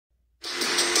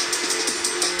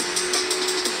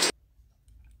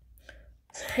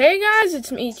Hey guys,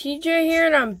 it's me, TJ here,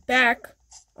 and I'm back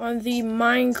on the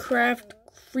Minecraft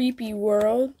creepy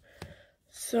world.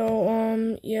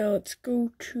 So, yeah, let's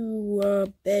go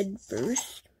to, bed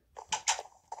first.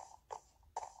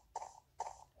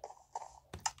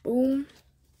 Boom.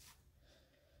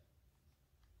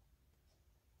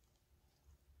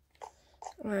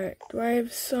 Alright, do I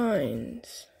have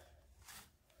signs?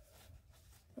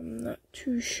 I'm not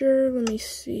too sure. Let me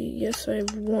see. Yes, I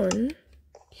have one.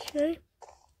 Okay.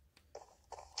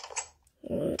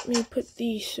 Let me put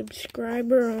the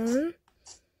subscriber on.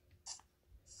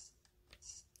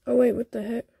 Oh wait, what the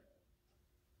heck?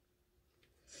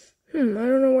 I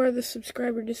don't know why the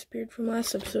subscriber disappeared from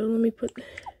last episode. Let me put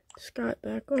Scott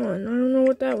back on. I don't know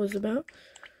what that was about.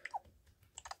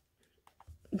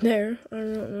 There, I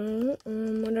don't know.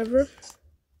 Whatever.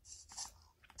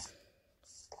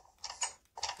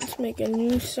 Let's make a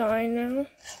new sign now.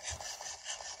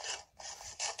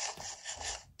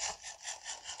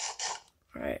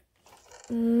 Alright.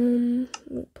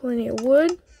 Plenty of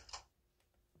wood.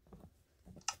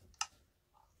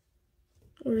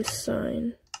 Or a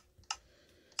sign.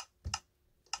 What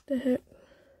the heck?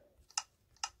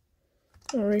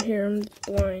 Oh, right here, I'm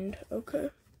blind. Okay.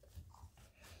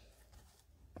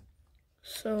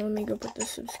 So let me go put the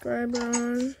subscriber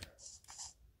on.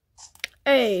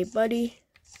 Hey, buddy.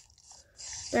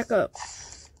 Back up.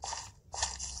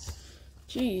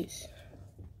 Jeez.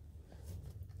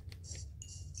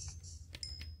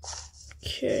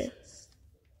 Okay.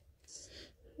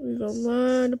 We have a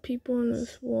lot of people on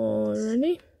this wall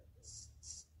already.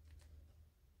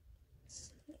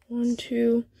 1,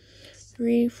 2,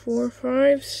 3, 4,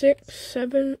 5, 6,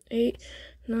 7, 8,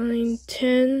 9,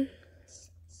 10,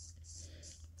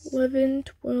 11,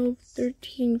 12,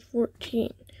 13, 14.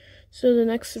 So the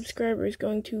next subscriber is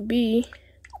going to be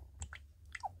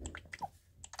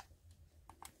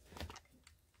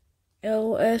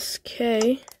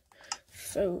LSK.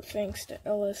 So thanks to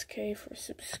LSK for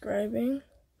subscribing.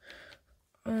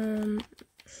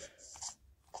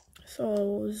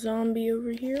 Saw a zombie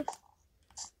over here.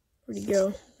 Where'd he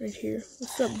go? Right here.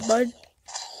 What's up, bud?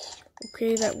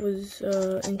 Okay, that was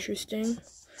interesting.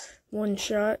 One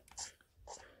shot.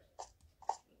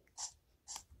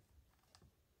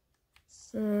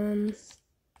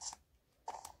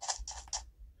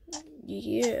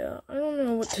 Yeah, I don't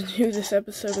know what to do this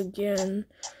episode again.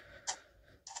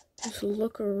 Just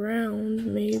look around,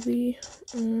 maybe.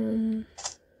 Maybe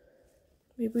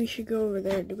we should go over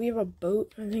there. Do we have a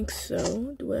boat? I think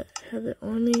so. Do I have it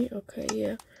on me? Okay,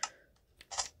 yeah.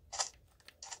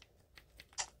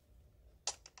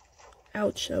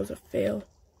 Ouch, that was a fail.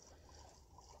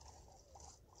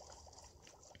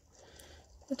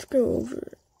 Let's go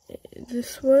over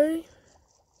this way.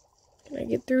 Can I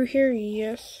get through here?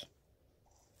 Yes.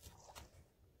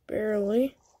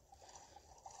 Barely.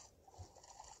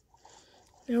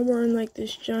 Now we're in like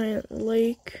this giant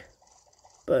lake,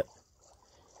 but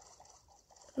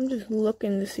I'm just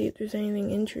looking to see if there's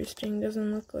anything interesting.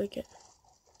 Doesn't look like it.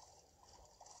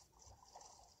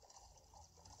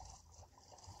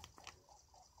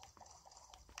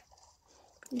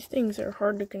 These things are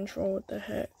hard to control. What the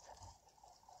heck?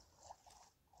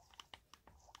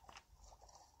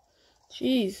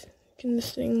 Jeez. Can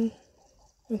this thing...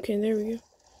 Okay, there we go.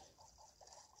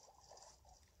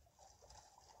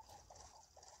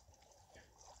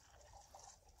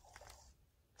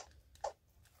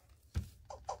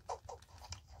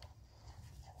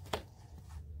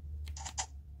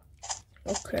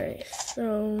 Okay,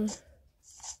 so...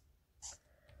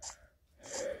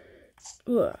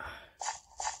 Ugh.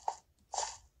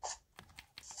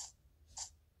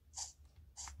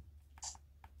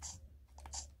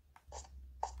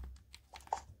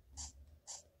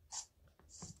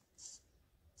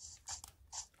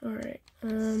 Alright,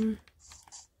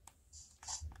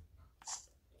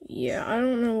 yeah, I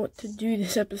don't know what to do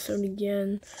this episode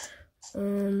again.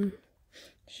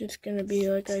 It's just gonna be,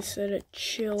 like I said, a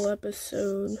chill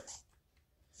episode.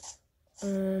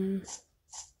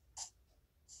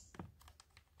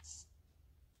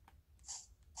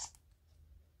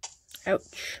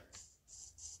 Ouch.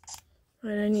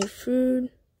 Alright, I need food.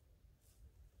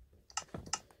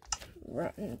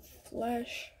 Rotten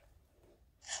flesh.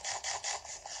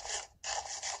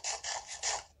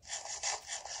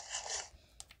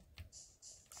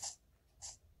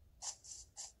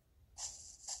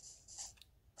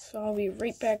 So I'll be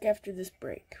right back after this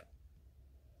break.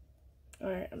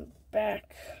 Alright, I'm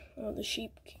back. Oh, the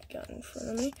sheep got in front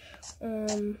of me.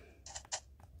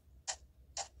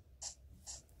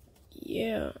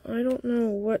 Yeah, I don't know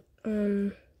what,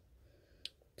 to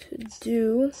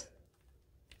do.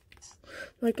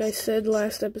 like I said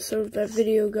last episode, if that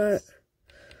video got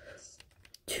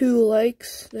 2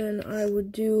 likes, then I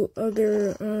would do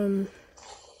other,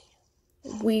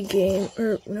 Wii game,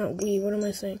 or not Wii, what am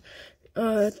I saying?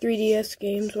 3DS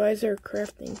games. Why is there a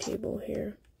crafting table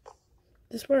here?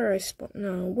 This is where I spawn.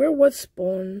 No, where was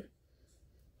spawn?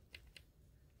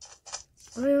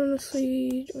 I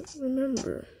honestly don't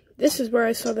remember. This is where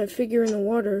I saw that figure in the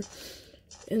water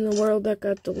in the world that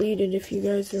got deleted, if you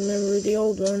guys remember the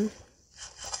old one.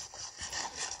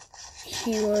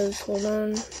 He was, hold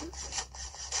on,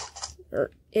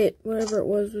 or it, whatever it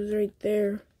was right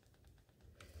there.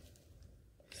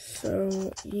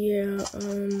 So, yeah,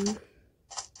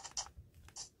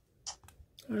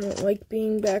 I don't like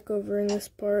being back over in this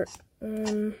part.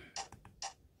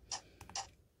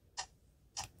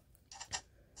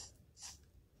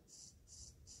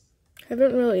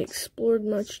 Haven't really explored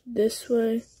much this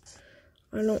way.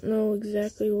 I don't know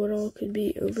exactly what all could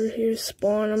be over here.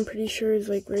 Spawn, I'm pretty sure, is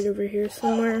like right over here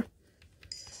somewhere.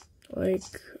 Like,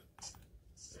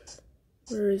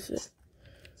 where is it?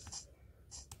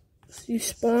 So you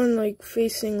spawn like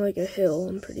facing like a hill,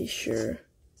 I'm pretty sure.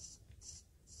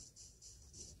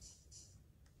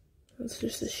 That's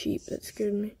just a sheep that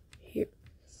scared me. Here.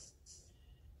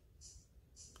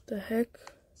 The heck?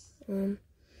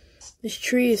 This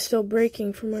tree is still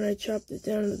breaking from when I chopped it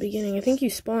down at the beginning. I think you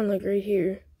spawn like right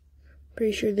here.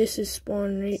 Pretty sure this is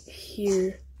spawn right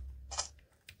here.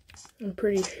 I'm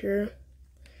pretty sure. Let's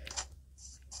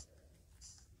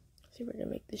see if I can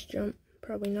make this jump.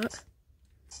 Probably not.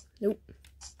 Nope.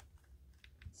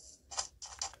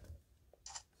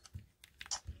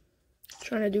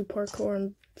 Trying to do parkour,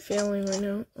 I'm failing right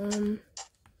now.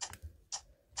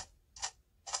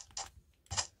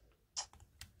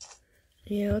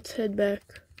 Yeah, let's head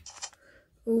back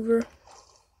over.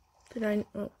 Did I?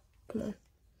 Oh, come on.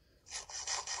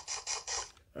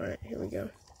 Alright, here we go.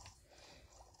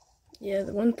 Yeah,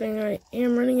 the one thing I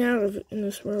am running out of in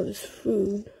this world is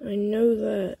food. I know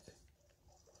that.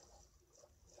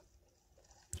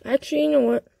 Actually, you know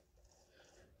what?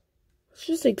 Let's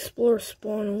just explore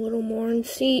spawn a little more and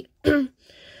see if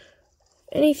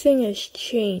anything has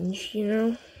changed, you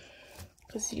know?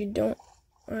 Because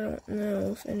I don't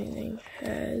know if anything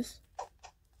has.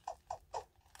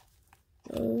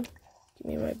 Oh, give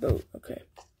me my boat. Okay.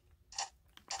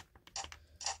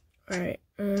 Alright,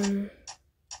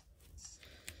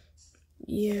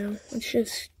 yeah, let's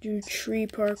just do tree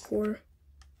parkour.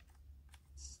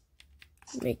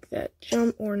 Make that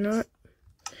jump or not.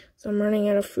 So I'm running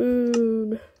out of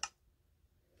food.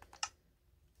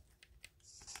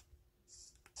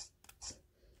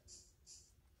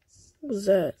 What was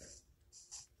that?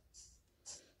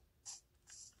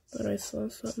 Thought I saw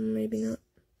something, maybe not.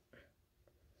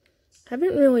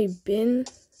 Haven't really been,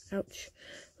 ouch,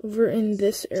 over in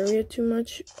this area too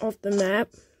much off the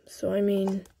map. So, I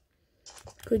mean,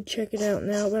 could check it out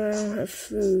now, but I don't have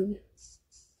food.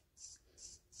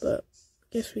 But,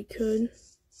 guess we could.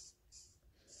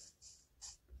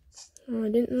 Oh, I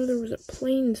didn't know there was a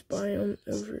plains biome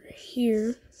over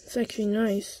here. It's actually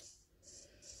nice.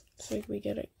 Looks like we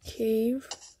got a cave.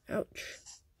 Ouch.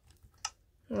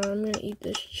 I'm gonna eat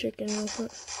this chicken real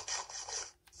quick.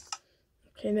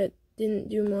 Okay, that didn't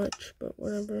do much, but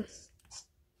whatever.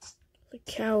 The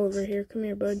cow over here. Come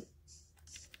here, bud.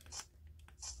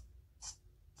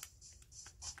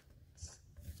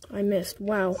 I missed.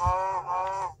 Wow.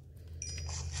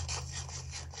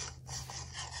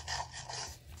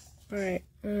 Alright,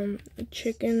 a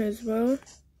chicken as well.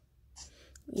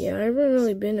 Yeah, I haven't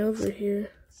really been over here.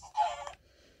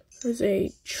 There's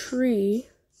a tree.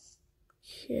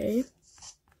 Okay.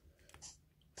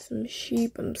 Some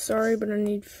sheep. I'm sorry, but I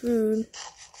need food.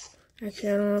 Actually,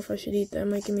 I don't know if I should eat that. It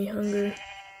might give me hunger.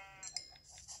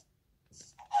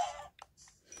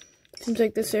 Seems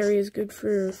like this area is good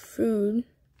for food.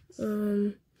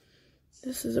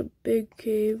 This is a big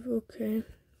cave. Okay.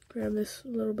 Grab this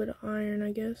little bit of iron,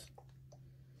 I guess.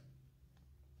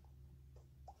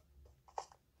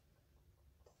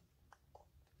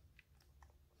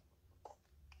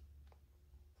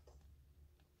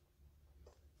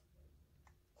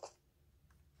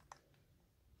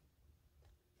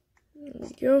 There we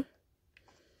go.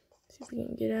 See if we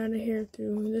can get out of here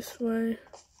through this way.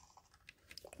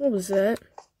 What was that?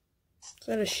 Is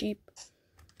that a sheep?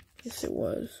 Yes, it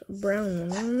was. A brown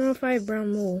one. I don't know if I have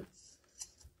brown wool.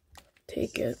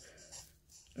 Take it.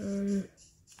 This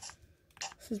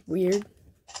is weird.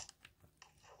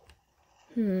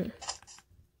 There's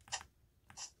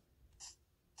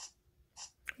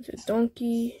a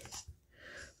donkey.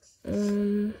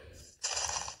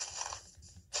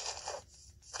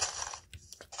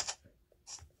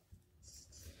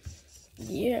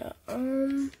 yeah,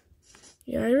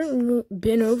 yeah, I haven't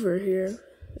been over here.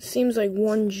 It seems like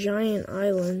one giant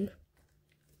island.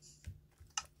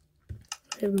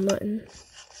 I have mutton.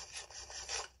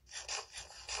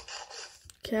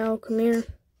 Cow, come here.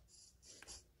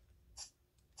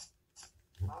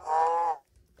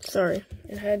 Sorry,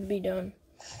 it had to be done.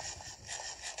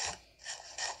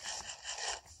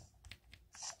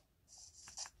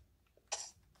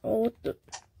 Oh, what the?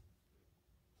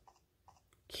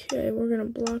 Okay, we're gonna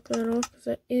block that off because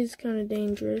that is kind of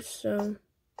dangerous, so.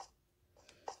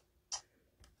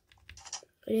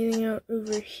 Anything out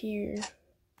over here?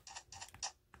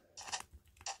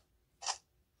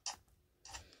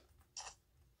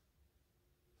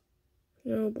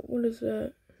 No, but what is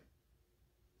that?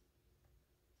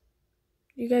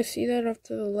 You guys see that off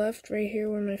to the left, right here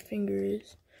where my finger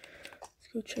is? Let's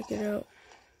go check it out.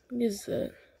 What is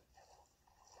that?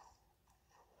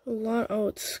 A lot. Oh,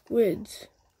 it's squids.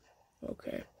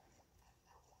 Okay.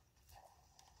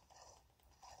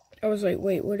 I was like,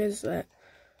 wait, what is that?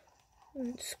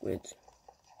 It's squids.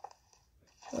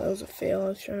 Well, that was a fail. I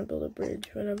was trying to build a bridge,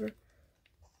 whatever.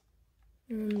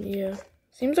 Yeah.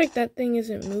 Seems like that thing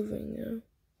isn't moving,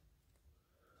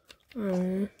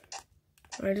 though.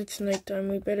 Alright, it's nighttime.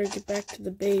 We better get back to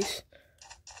the base.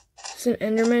 Is it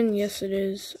an Enderman? Yes, it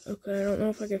is. Okay, I don't know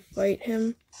if I can fight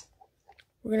him.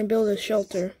 We're gonna build a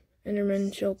shelter.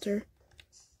 Enderman shelter.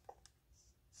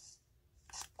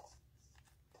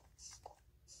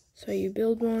 So you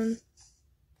build one.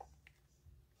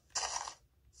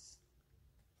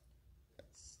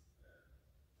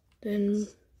 Then,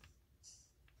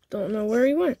 don't know where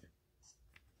he went.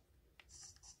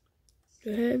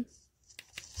 Go ahead.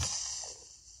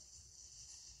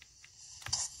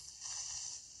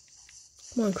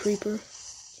 Come on, creeper.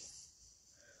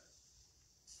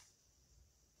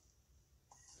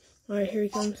 Alright, here he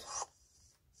comes.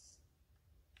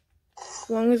 As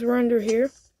long as we're under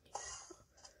here,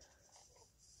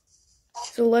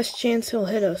 there's a less chance he'll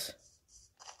hit us.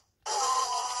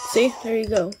 See? There you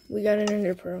go. We got an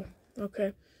ender pearl.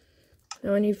 Okay.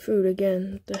 Now I need food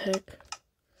again. What the heck?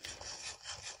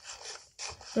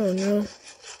 Oh no.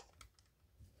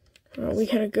 Oh, we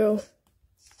gotta go.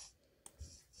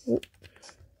 Oop.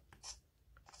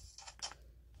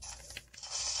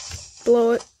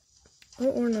 Blow it. Oh,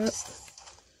 or not.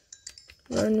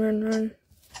 Run, run, run.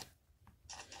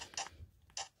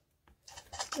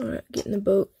 Alright, get in the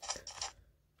boat.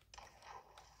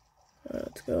 Alright,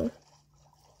 let's go.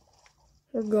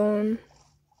 We're going.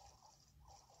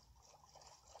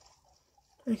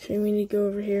 Actually, we need to go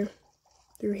over here.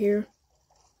 Through here.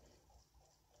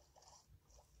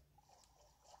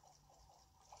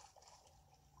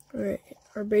 Alright,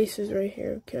 our base is right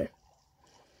here. Okay.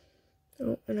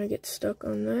 Oh, and I get stuck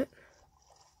on that.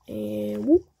 And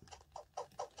whoop.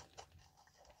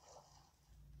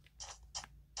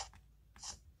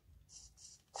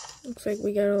 Looks like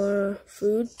we got a lot of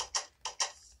food.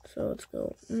 So let's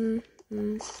go.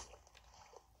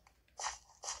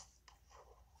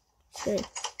 Okay.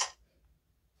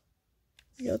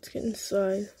 Yeah, let's get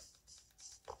inside.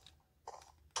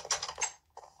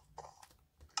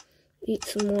 Eat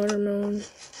some watermelon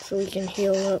so we can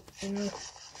heal up, you know.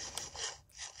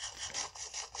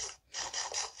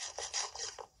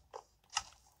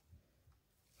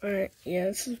 Alright, yeah,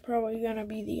 this is probably gonna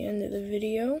be the end of the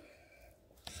video.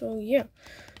 So, yeah.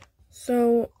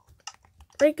 So,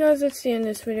 right guys, that's the end of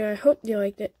this video. I hope you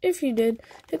liked it. If you did,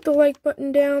 hit the like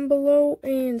button down below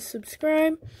and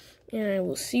subscribe. And I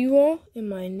will see you all in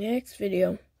my next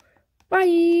video.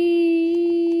 Bye!